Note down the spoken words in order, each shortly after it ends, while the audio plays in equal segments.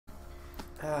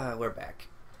We're back.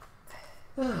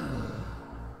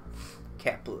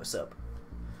 Cat blew us up.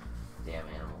 Damn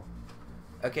animal.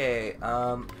 Okay,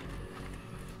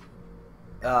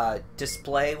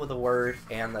 display with a word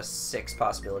and the 6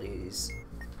 possibilities.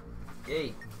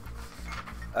 Yay.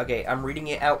 Okay, I'm reading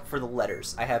it out for the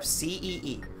letters. I have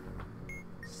C-E-E.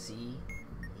 C-E-E.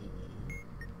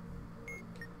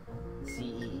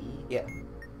 C-E-E? Yeah.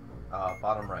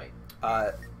 Bottom right.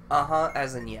 Uh-huh,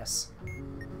 as in yes.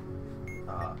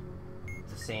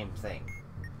 The same thing.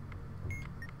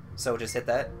 So just hit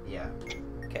that? Yeah.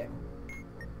 Okay.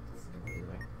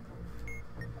 Confusing.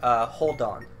 Hold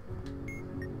on.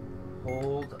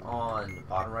 Hold on.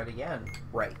 Bottom right again.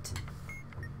 Right.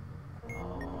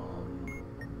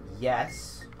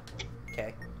 Yes.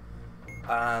 Okay.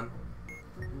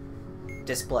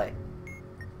 Display.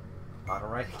 Bottom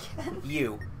right again.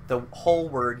 You. The whole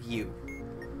word you.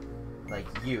 Like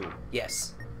you.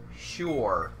 Yes.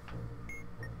 Sure.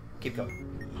 Keep going.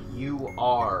 You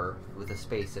are with a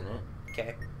space in it.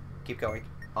 Okay. Keep going.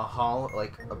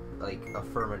 Like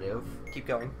affirmative. Keep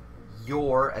going.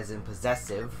 Your as in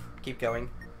possessive. Keep going.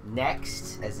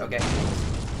 Next as in Okay.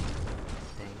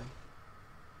 Dang.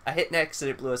 I hit next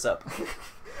and it blew us up.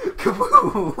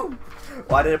 Kaboom!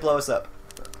 Why did it blow us up?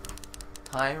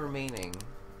 Time remaining.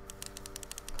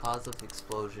 Cause of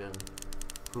explosion.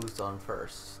 Who's on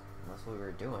first? That's what we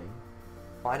were doing.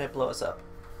 Why did it blow us up?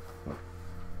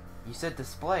 You said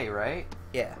display, right?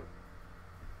 Yeah.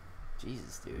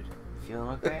 Jesus, dude. You feeling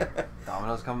okay?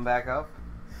 Domino's coming back up?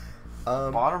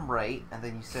 Um. Bottom right, and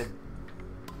then you said...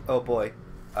 Oh boy.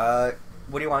 What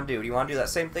do you want to do? Do you want to do that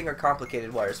same thing or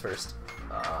complicated wires first?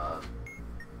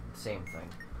 Same thing.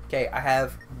 Okay, I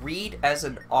have read as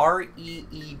an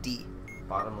R-E-E-D.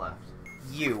 Bottom left.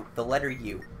 U. The letter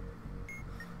U.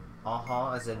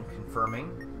 Uh-huh, as in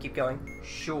confirming. Keep going.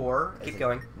 Sure. As Keep in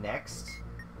going. Next.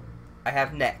 I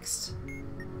have next.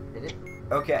 Did it?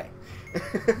 Okay.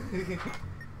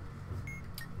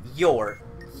 Your.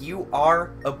 You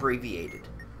are abbreviated.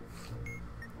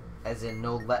 As in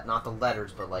not the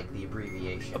letters, but like the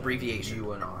abbreviation. Abbreviation.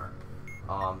 U and R.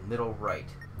 Middle right.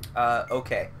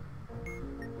 Okay.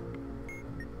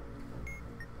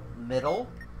 Middle?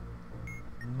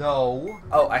 No.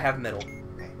 Oh, I have middle.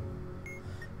 Okay.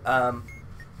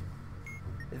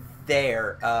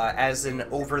 There, as in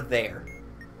over there.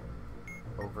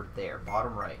 Over there.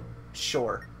 Bottom right.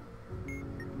 Sure.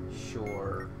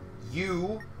 Sure.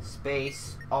 You,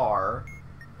 space, R,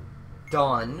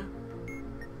 done,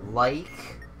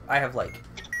 like... I have like.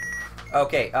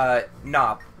 Okay,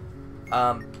 knob.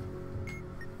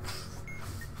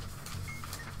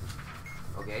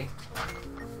 Okay.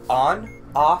 On,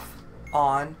 off,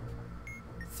 on.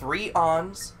 3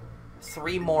 ons.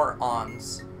 3 more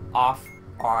ons. Off,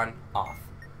 on, off.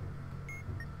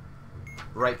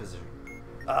 Right position.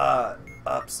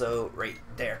 Up, so right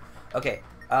there. Okay,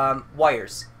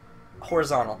 wires.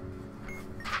 Horizontal.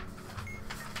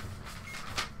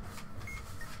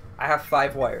 I have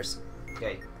 5 wires.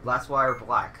 Okay. Last wire,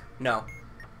 black. No.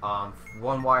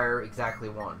 1 wire, exactly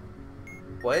 1.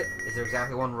 What? Is there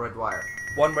exactly 1 red wire?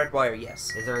 1 red wire,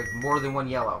 yes. Is there more than 1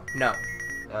 yellow? No.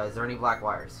 Is there any black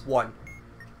wires? 1.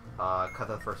 Cut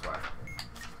the first wire.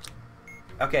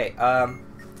 Okay,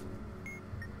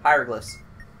 hieroglyphs.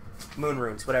 Moon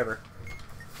runes, whatever.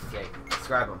 Okay,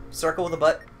 describe them. Circle with a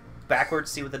butt.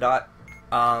 Backwards, C with a dot.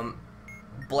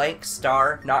 Blank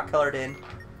star, not colored in.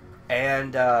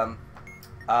 And, God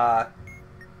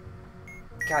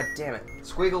damn it.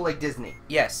 Squiggle like Disney.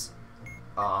 Yes.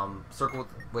 Circle with...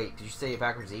 Wait, did you say it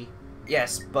backwards E?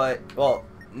 Yes, but, well,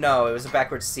 no, it was a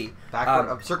backwards C.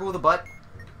 Backward, circle with a butt.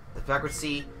 The backwards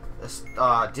C,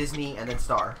 Disney, and then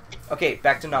star. Okay,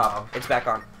 back to knob. It's back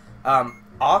on.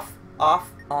 Off,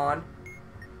 on.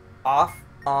 Off,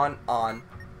 on.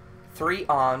 3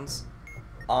 ons.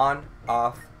 On,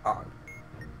 off, on.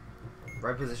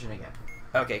 Right position again.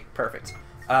 Okay, perfect.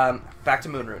 Back to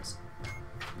moon runes.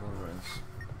 Moon runes.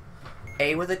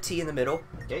 A with a T in the middle.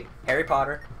 Okay. Harry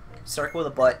Potter. Circle with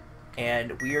a butt.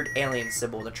 And weird alien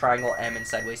symbol with a triangle M and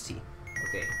sideways T.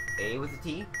 Okay. A with a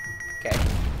T. Okay.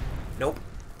 Nope.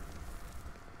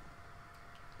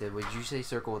 Would you say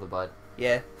circle with a butt?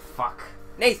 Yeah. Fuck.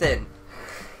 Nathan!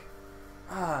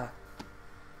 For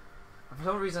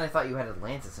some reason I thought you had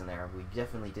Atlantis in there. We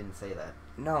definitely didn't say that.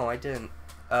 No, I didn't.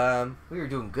 We were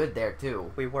doing good there,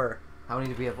 too. We were. How many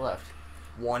did we have left?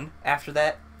 1 after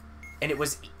that. And it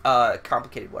was,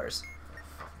 complicated wires.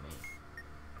 Fuck me.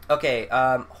 Okay,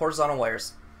 horizontal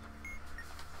wires.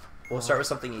 We'll start with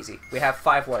something easy. We have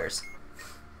 5 wires.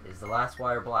 Is the last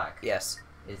wire black? Yes.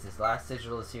 Is this last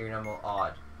digit of the serial number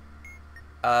odd?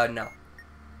 No.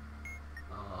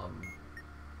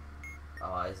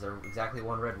 Is there exactly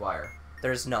one red wire?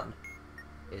 There's none.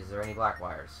 Is there any black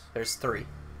wires? There's 3.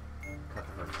 Cut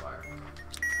the first wire.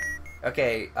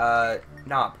 Okay,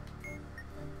 knob.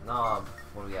 Knob.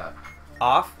 What do we got?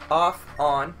 Off, off,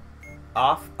 on.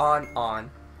 Off,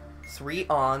 on. 3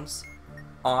 ons.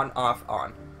 On, off,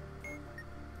 on.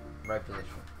 Right position.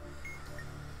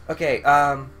 Okay,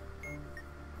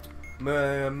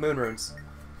 moon runes.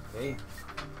 Okay.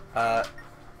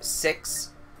 6,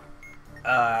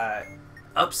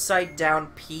 upside down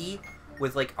P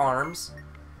with, like, arms,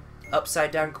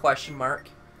 upside down question mark,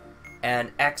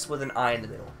 and X with an I in the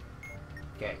middle.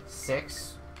 Okay,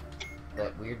 6,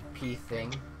 that weird P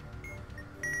thing,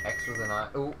 X with an I.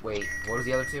 Oh, wait, what was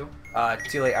the other 2?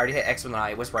 Too late, I already hit X with an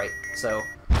I, it was right, so.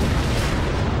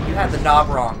 You had the knob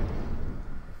wrong.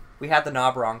 We had the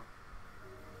knob wrong.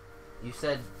 You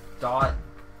said dot,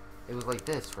 it was like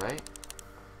this, right?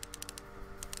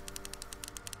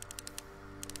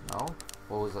 No?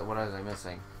 What was I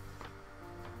missing?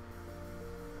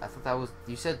 I thought that was,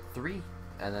 you said 3,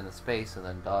 and then a space, and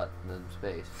then dot, and then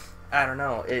space. I don't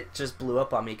know, it just blew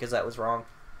up on me because that was wrong.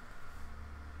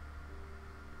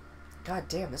 God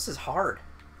damn, this is hard.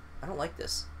 I don't like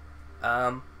this.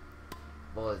 Well,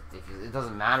 it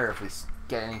doesn't matter if we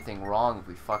get anything wrong if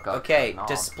we fuck up. Okay,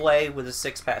 display with the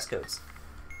 6 passcodes.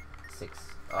 6.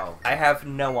 Oh. I have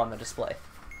no on the display.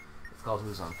 It's called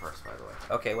who's on first, by the way.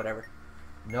 Okay, whatever.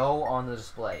 No on the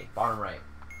display. Bottom right.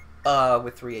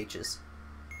 With 3 H's.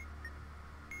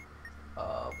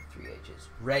 With 3 H's.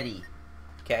 Ready.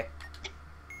 Okay.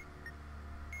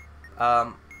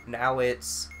 Now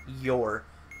it's your,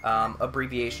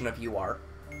 abbreviation of UR.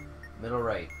 Middle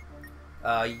right.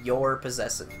 Your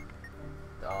possessive.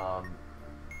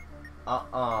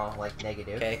 Like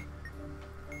negative. Okay.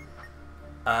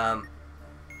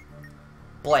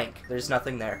 Blank. There's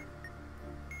nothing there.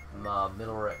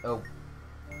 Middle right. Oh.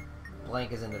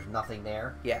 Blank is in there's nothing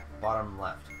there. Yeah. Bottom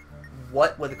left.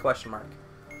 What with a question mark?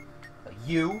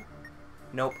 U.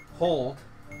 Nope. Hold.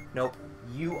 Nope.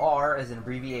 UR as an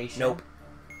abbreviation. Nope.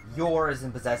 Your is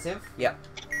in possessive. Yep.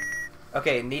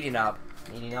 Okay, needy knob.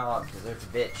 Needy knob, because there's a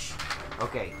bitch.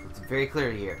 Okay, it's very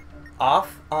clear here.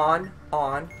 Off, on.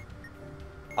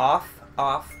 Off,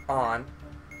 on.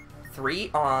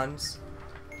 3 ons.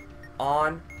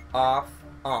 On, off,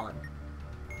 on.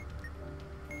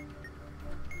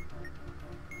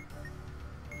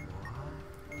 What?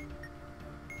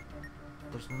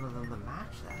 There's none of them that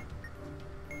match that.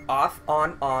 Off,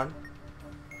 on.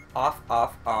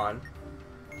 Off, on.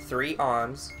 3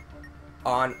 ons.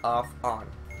 On, off, on.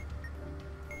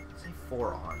 Say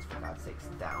 4 ons, for God's sakes,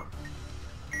 down.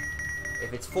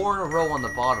 If it's 4 in a row on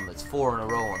the bottom, it's 4 in a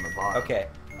row on the bottom. Okay.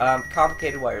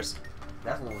 Complicated wires.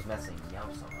 That's what was messing me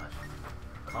up so much.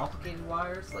 Complicated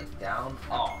wires, like down.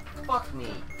 Oh, fuck me.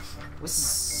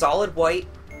 Solid white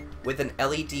with an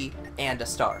LED and a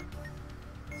star.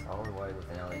 Solid white with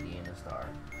an LED and a star.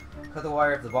 Cut the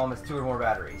wire if the bomb has 2 or more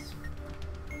batteries.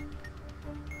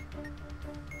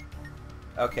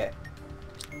 Okay.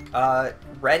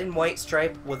 Red and white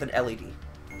stripe with an LED.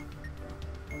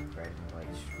 Red and white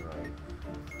stripe.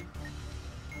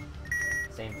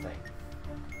 Same thing.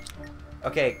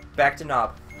 Okay, back to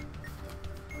knob.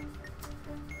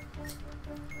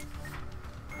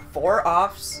 4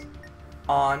 offs,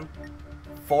 on,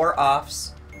 4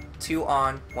 offs, 2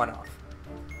 on, 1 off.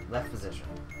 Left position.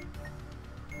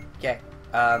 Okay,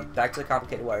 back to the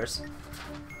complicated wires.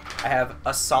 I have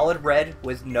a solid red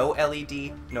with no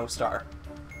LED, no star.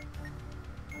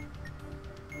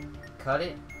 Cut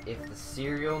it if the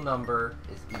serial number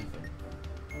is even.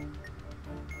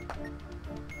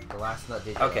 The last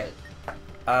digit. Okay.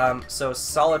 So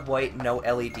solid white, no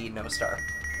LED, no star.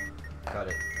 Cut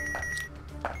it.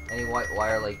 Any white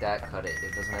wire like that, cut it.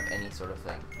 It doesn't have any sort of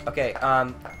thing. Okay,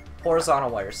 horizontal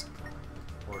wires.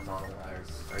 Horizontal wires.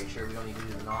 Are you sure we don't need to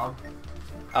do the knob?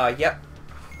 Yep.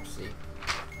 See?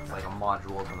 It's like a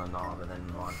module and a knob and then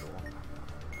a module.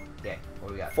 Okay, what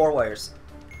do we got? 4 wires.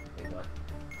 Wait, what?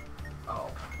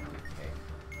 Oh, okay.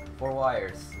 4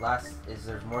 wires. Is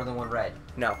there more than one red?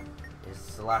 No.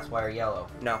 Is the last wire yellow?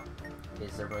 No.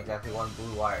 Is there exactly one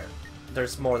blue wire?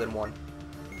 There's more than one.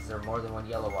 Is there more than one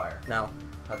yellow wire? No.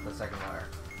 Cut the second wire.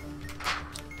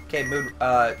 Okay,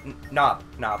 knob.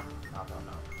 No.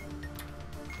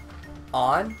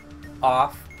 On,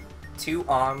 off, 2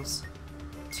 ons,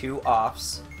 2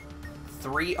 offs,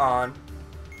 3 on,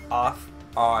 off,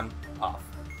 off.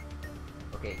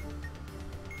 Okay.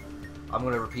 I'm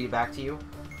gonna repeat it back to you.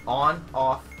 On,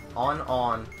 off, on,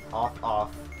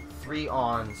 off, 3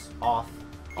 ons, off,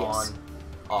 Yes. on,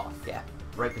 off. Yeah.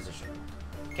 Right position.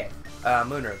 Okay.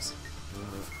 Moon runes.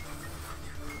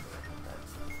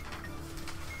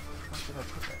 did I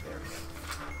put that there?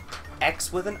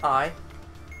 X with an I,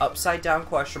 upside down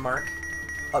question mark,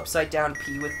 upside down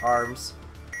P with arms,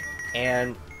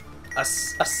 and a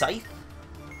scythe?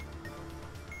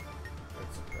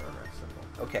 It's a paragraph symbol.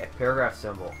 Okay. Paragraph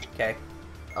symbol. Okay.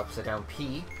 Upside down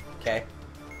P. Okay.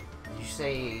 Did you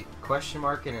say question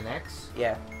mark and an X?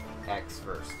 Yeah. X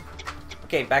first.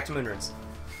 Okay, back to moon runes.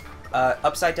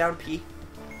 Upside down P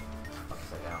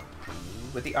Upside down P.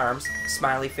 with the arms,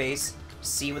 smiley face,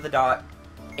 C with a dot,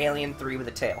 alien 3 with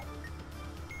a tail.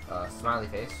 Smiley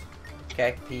face.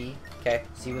 Okay. P. Okay.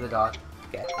 C with a dot.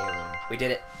 Okay. Alien. We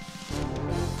did it.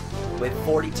 With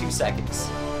 42 seconds.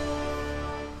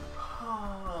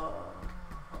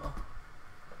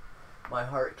 My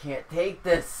heart can't take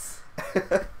this.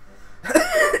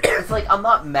 It's like, I'm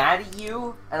not mad at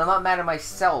you, and I'm not mad at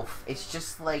myself. It's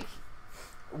just like,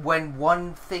 when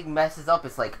one thing messes up,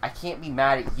 it's like, I can't be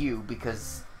mad at you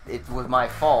because it was my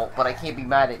fault, but I can't be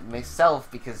mad at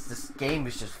myself because this game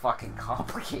is just fucking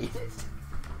complicated.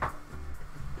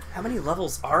 How many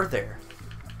levels are there?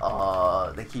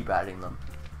 They keep adding them.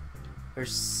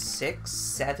 There's 6,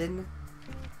 7?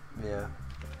 Yeah.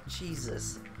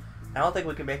 Jesus. I don't think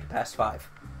we can make it past 5.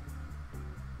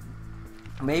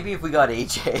 Maybe if we got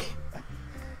AJ.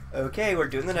 Okay, we're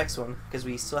doing the next one, because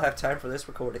we still have time for this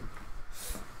recording.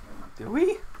 Do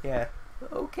we? Yeah.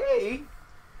 Okay.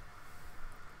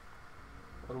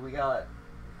 What do we got?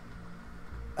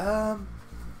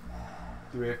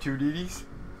 Do we have 2 DDs?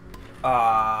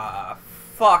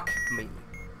 Fuck me.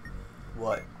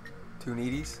 What? 2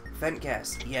 needies? Vent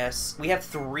gas, yes. We have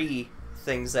 3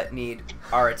 things that need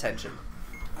our attention.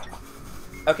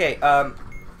 Okay,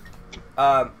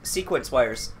 sequence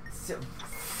wires.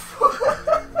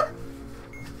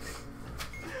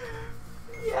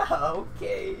 Yeah,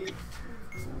 okay.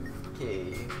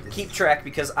 Okay. Keep track,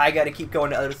 because I gotta keep going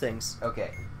to other things.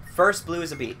 Okay. First blue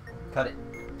is a B. Cut it.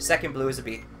 Second blue is a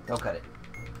B. Don't cut it.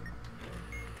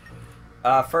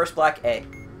 First black A.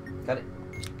 Cut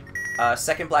it.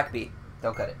 Second black B.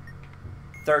 Don't cut it.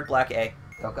 Third black A.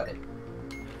 Don't cut it.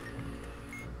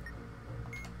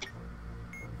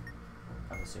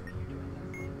 I'm assuming you're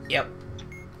doing that. Yep.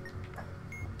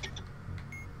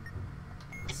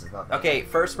 This is not Okay,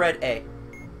 first red A.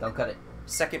 Don't cut it.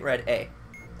 Second red A.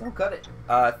 Don't cut it.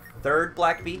 Third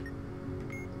black B.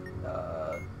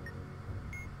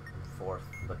 Fourth,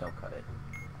 but don't cut it.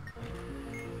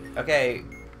 Okay,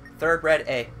 third red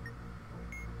A.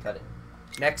 Cut it.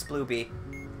 Next blue B.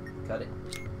 Cut it.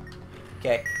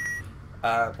 Okay.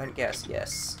 Vent gas,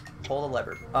 yes. Pull the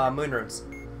lever. Moon runes.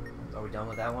 Are we done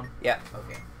with that one? Yeah.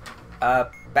 Okay.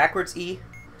 Backwards E.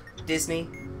 Disney.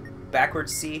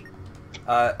 Backwards C.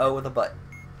 O with a butt.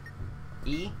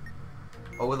 E.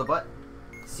 O with a butt.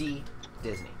 C.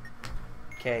 Disney.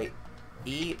 Okay.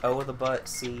 E. O with a butt.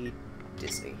 C.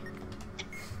 Disney.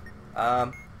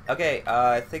 Okay.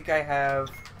 I think I have.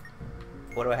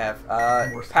 What do I have?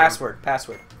 Password.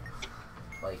 Password.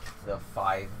 Like the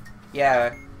 5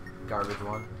 Yeah. garbage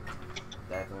one.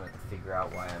 That I'm gonna have to figure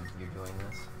out why you're doing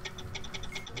this.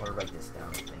 I wanna write this down,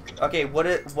 I think. Okay. What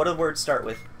do the words start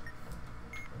with?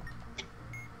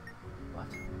 What?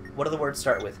 What do the words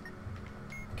start with?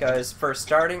 Because for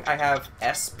starting, I have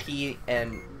S, P,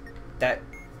 and that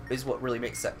is what really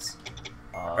makes sense.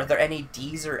 Are there any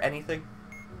D's or anything?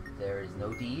 There is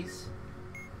no D's.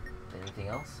 Anything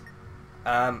else?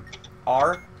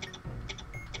 R.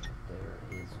 There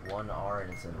is one R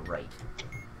and it's in right.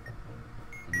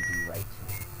 Can you do right?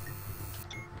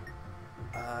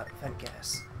 Vent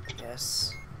gas.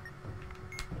 Yes.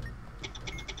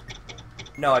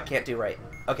 No, I can't do right.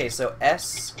 Okay, so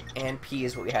S and P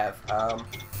is what we have.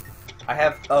 I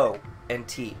have O and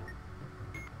T.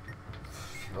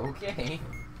 Okay.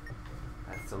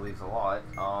 That still leaves a lot.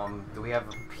 Do we have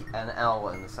an L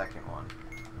in the second one?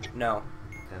 No.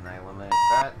 Then I eliminate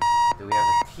that. Do we have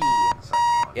a T in the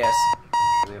second one? Yes.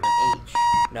 Do we have an H?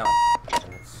 No.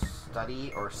 And it's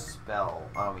study or spell?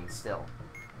 I mean, still.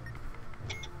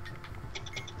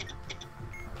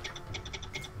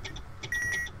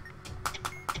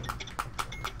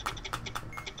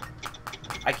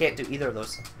 I can't do either of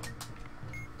those.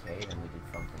 Okay, then we did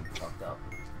something fucked up.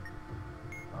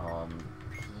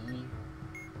 P.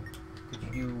 Could you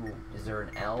do? Is there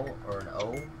an L or an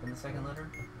O in the second letter?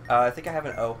 I think I have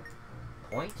an O.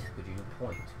 Point? Could you do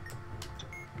point?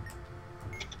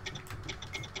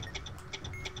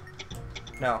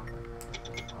 No.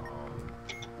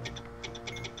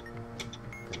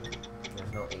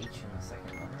 There's no H in the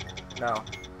second letter? No.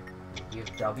 You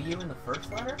have W in the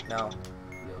first letter? No.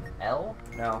 You have L?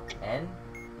 No. N?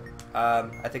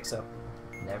 I think so.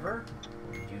 Never?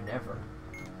 Or did you never?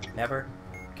 Never?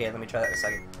 Okay, let me try that in a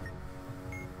second.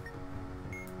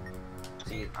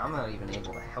 See, I'm not even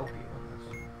able to help you in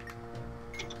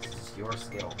this. This is your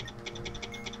skill.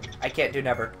 I can't do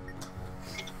never.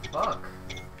 Fuck.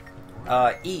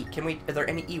 E. Can we? Are there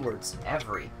any E words?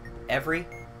 Every. Every?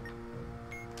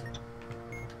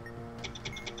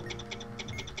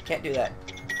 Can't do that.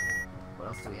 What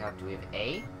else do we have? Do we have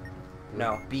A?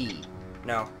 No. B.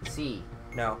 No. C.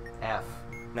 No. F.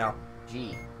 No.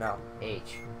 G. No.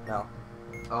 H. No.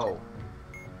 O.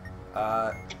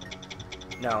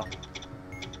 No.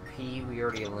 P, we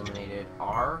already eliminated.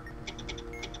 R.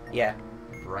 Yeah.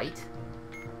 Right.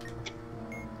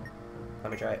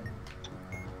 Let me try it.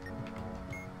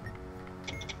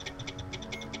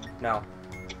 No.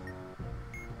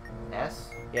 S.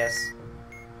 Yes.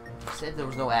 You said there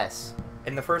was no S.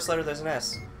 In the first letter, there's an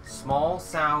S. Small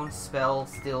sound, spell,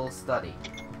 still, study.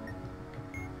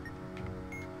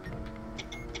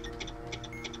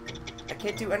 I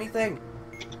can't do anything.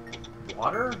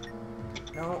 Water?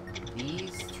 No.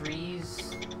 These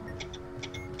trees.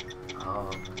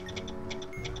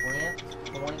 Plant,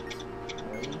 point,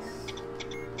 place.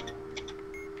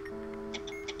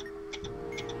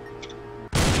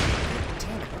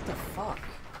 Damn it, what the fuck?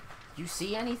 You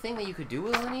see anything that you could do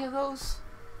with any of those?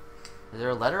 Is there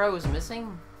a letter I was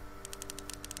missing?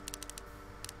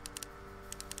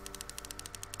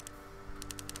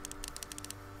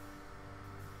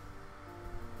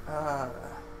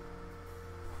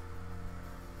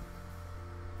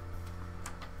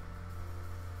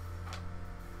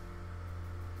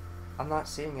 I'm not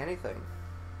seeing anything.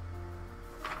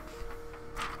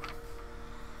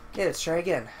 Okay, let's try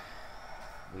again.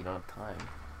 We don't have time.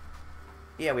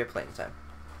 Yeah, we have plenty of time.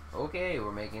 Okay,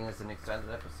 we're making this an extended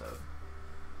episode.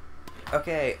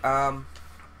 Okay,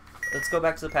 let's go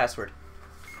back to the password.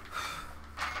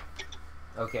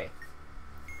 Okay.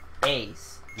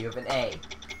 A's. Do you have an A?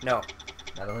 No.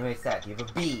 That eliminates that. Do you have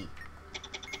a B?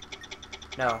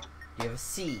 No. Do you have a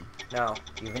C? No.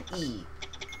 Do you have an E?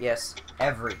 Yes.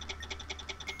 Every.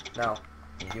 No.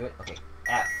 Can you do it? Okay.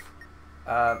 F.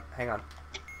 Hang on.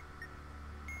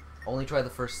 Only try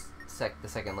the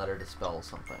second letter to spell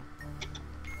something.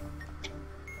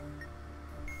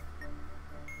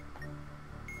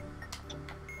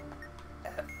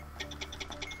 F.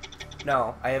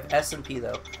 No, I have S and P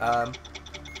though.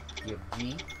 You have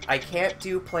G. I can't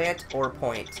do plant or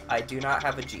point. I do not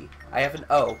have a G. I have an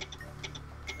O.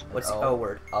 What's the O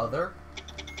word? Other.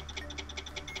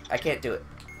 I can't do it.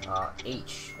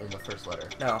 H is the first letter.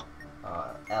 No.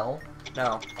 L.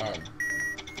 No. N.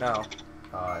 No.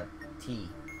 T.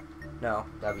 No.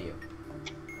 W.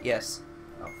 Yes.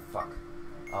 Oh, fuck.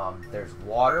 There's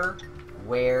water,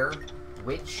 where,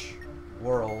 which,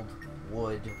 world,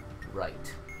 would,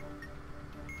 right.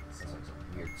 This is like a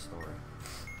weird story.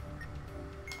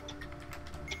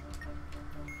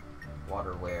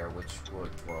 Water, where, which,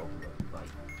 would, world, would,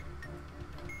 right.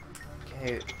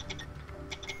 Okay.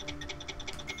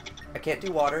 I can't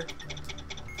do water.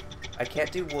 I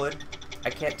can't do wood. I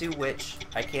can't do which.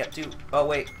 I can't do... Oh,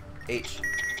 wait. H.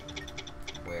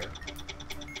 Where?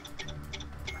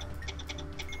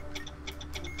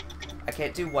 I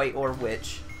can't do white or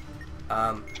which.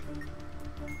 No.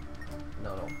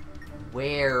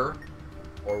 Where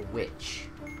or which?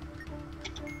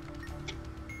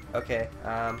 Okay,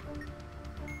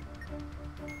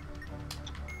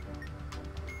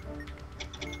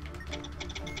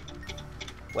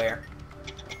 where?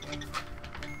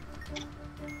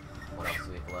 What else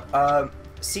do we have left?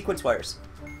 Sequence wires.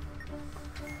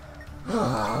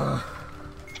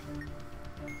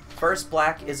 First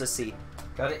black is a C.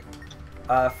 Cut it.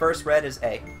 First red is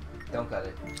A. Don't cut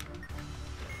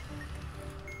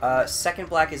it. Second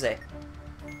black is A.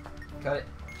 Cut it.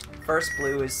 First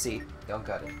blue is C. Don't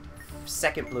cut it.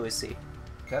 Second blue is C.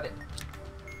 Cut it.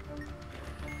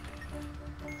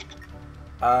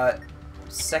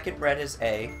 Second red is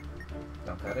A.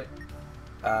 Don't cut it.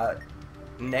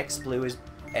 Next blue is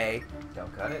A.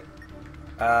 Don't cut it.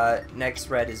 Next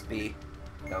red is B.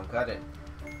 Don't cut it.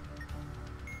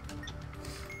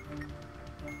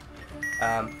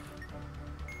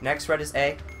 Next red is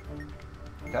A.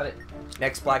 Cut it.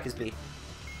 Next black is B.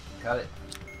 Cut it.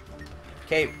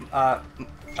 Okay,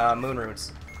 moon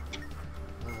runes.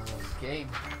 Okay.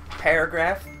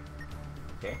 Paragraph.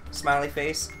 Okay. Smiley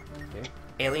face. Okay.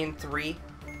 Alien 3.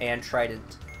 And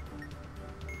Trident.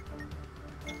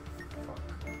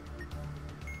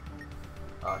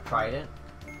 Fuck. Trident.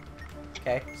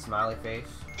 Okay. Smiley face.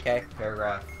 Okay.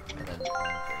 Paragraph. And then face.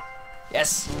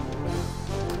 Yes!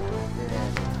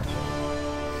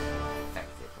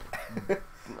 Effective.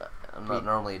 I'm not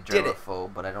normally a did it.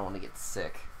 germaphobe, but I don't want to get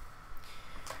sick.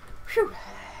 Phew.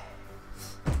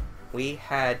 We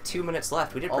had 2 minutes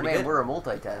left. We did Oh pretty man, good. we're a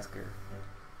multitasker.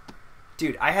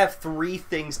 Dude, I have 3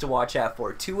 things to watch out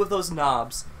for. 2 of those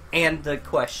knobs and the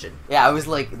question. Yeah, I was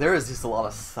like, there is just a lot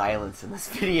of silence in this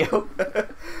video.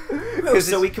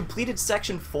 So we completed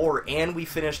section 4 and we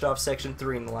finished off section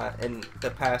 3 in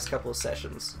the past couple of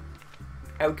sessions.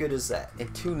 How good is that?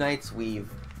 In 2 nights,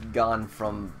 we've gone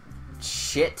from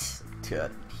shit to a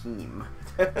team.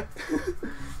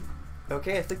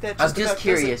 Okay, I think that I'm just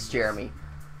curious, Jeremy.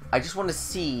 I just want to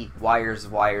see wires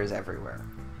everywhere.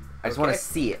 I just want to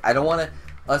see it. I don't want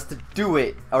us to do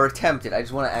it or attempt it. I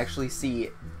just want to actually see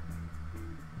it.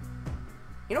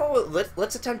 You know what?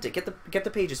 Let's attempt it. Get the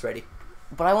pages ready.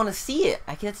 But I want to see it.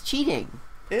 That's cheating.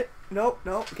 No.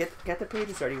 Get the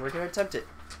pages ready. We're gonna attempt it.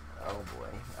 Oh boy,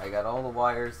 I got all the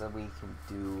wires that we can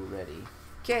do ready.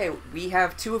 Okay, we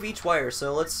have 2 of each wire,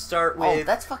 so let's start with... Oh,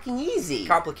 that's fucking easy.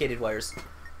 Complicated wires.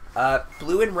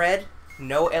 Blue and red,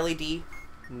 no LED,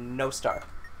 no star.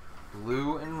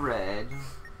 Blue and red,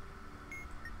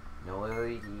 no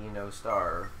LED, no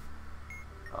star.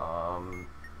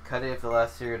 Cut it if the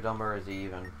last serial number is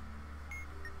even.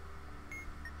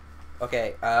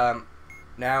 Okay,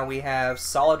 now we have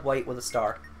solid white with a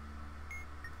star.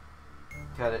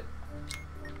 Cut it.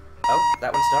 Oh,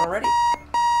 that one's done already.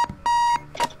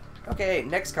 Okay,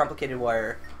 next complicated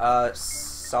wire.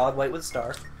 Solid white with a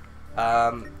star.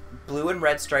 Blue and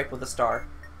red stripe with a star.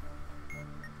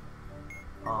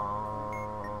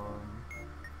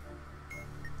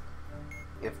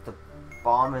 If the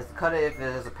bomb is... Cut it if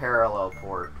it is a parallel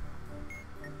port.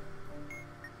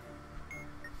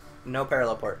 No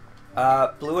parallel port.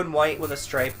 Blue and white with a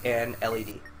stripe and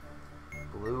LED.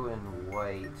 Blue and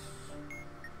white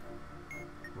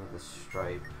with a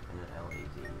stripe and an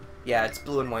LED. Yeah, it's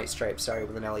blue and white stripe, sorry,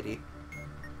 with an LED.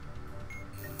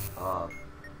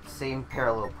 Same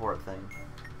parallel port thing.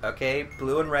 Okay,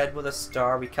 blue and red with a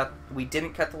star. We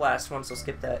didn't cut the last one, so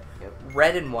skip that. Yep.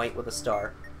 Red and white with a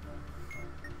star.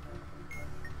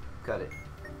 Cut it.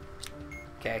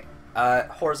 Okay.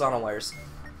 Horizontal wires.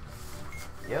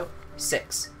 Yep.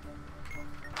 6.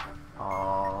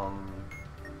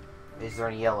 Is there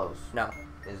any yellows? No.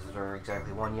 Is there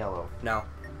exactly 1 yellow? No.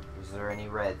 Is there any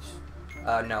reds?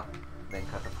 No. Then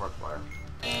cut the 4th wire.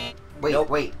 Nope.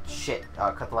 Wait, shit.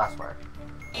 Cut the last wire.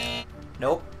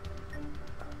 Nope.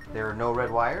 There are no red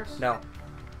wires? No.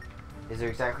 Is there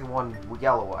exactly 1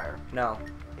 yellow wire? No.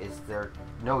 Is there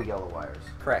no yellow wires?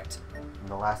 Correct. And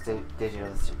the last digit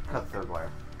of the cut the 3rd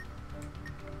wire.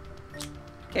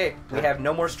 Okay, we have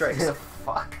no more strikes.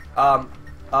 Fuck.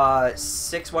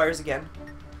 6 wires again.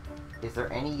 Is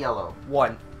there any yellow?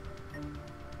 1.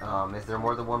 Is there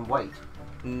more than 1 white?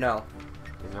 No.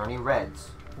 Is there any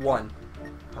reds? 1.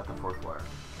 Cut the 4th wire.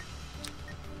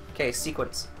 Okay,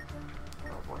 sequence.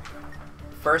 Oh boy.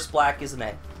 First black is an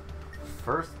A.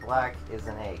 First black is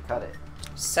an A. Cut it.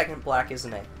 Second black is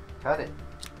an A. Cut it.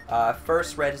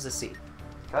 First red is a C.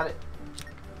 Cut it.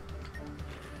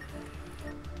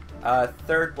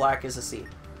 Third black is a C.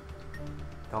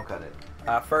 Don't cut it.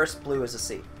 First blue is a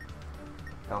C.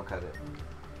 Don't cut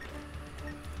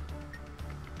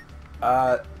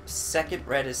it. Second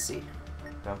red is C.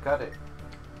 Don't cut it.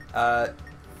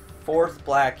 Fourth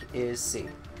black is C.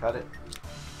 Cut it.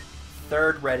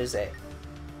 Third red is A.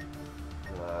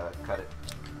 Cut it.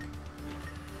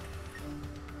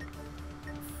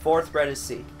 Fourth red is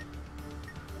C.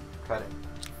 Cut it.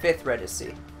 Fifth red is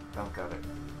C. Don't cut it.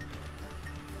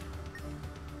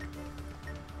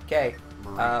 Okay.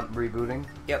 Rebooting.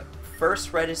 Yep.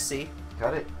 First red is C.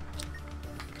 Cut it.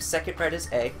 Second red is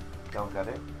A. Don't cut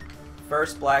it.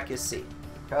 First black is C.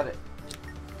 Cut it.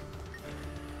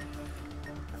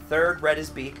 Third red is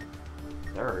B.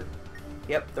 Third.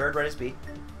 Yep. Third red is B.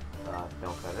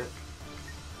 Don't cut it.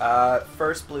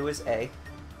 First blue is A.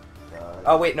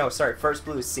 Oh wait, no, sorry. First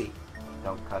blue is C.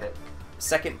 Don't cut it.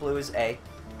 Second blue is A.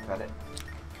 Cut it.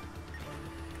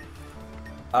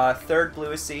 Third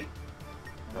blue is C.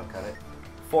 Don't cut it.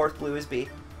 Fourth blue is B.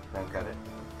 Don't cut it.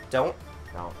 Don't?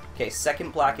 Don't. Okay,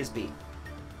 second black is B.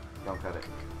 Don't cut it.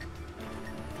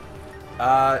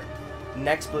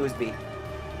 Next blue is B.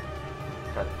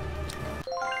 Cut it.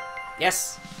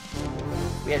 Yes!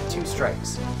 We had 2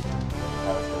 strikes.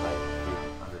 That was because I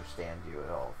didn't understand you at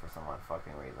all for some odd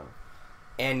fucking reason.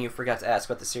 And you forgot to ask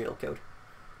about the serial code.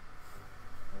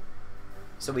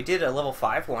 So we did a level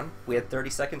 5 one. We had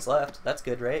 30 seconds left. That's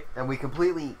good, right? And we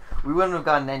wouldn't have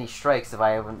gotten any strikes if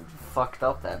I haven't fucked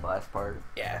up that last part.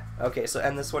 Yeah. Okay, so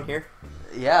end this one here.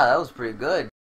 Yeah, that was pretty good.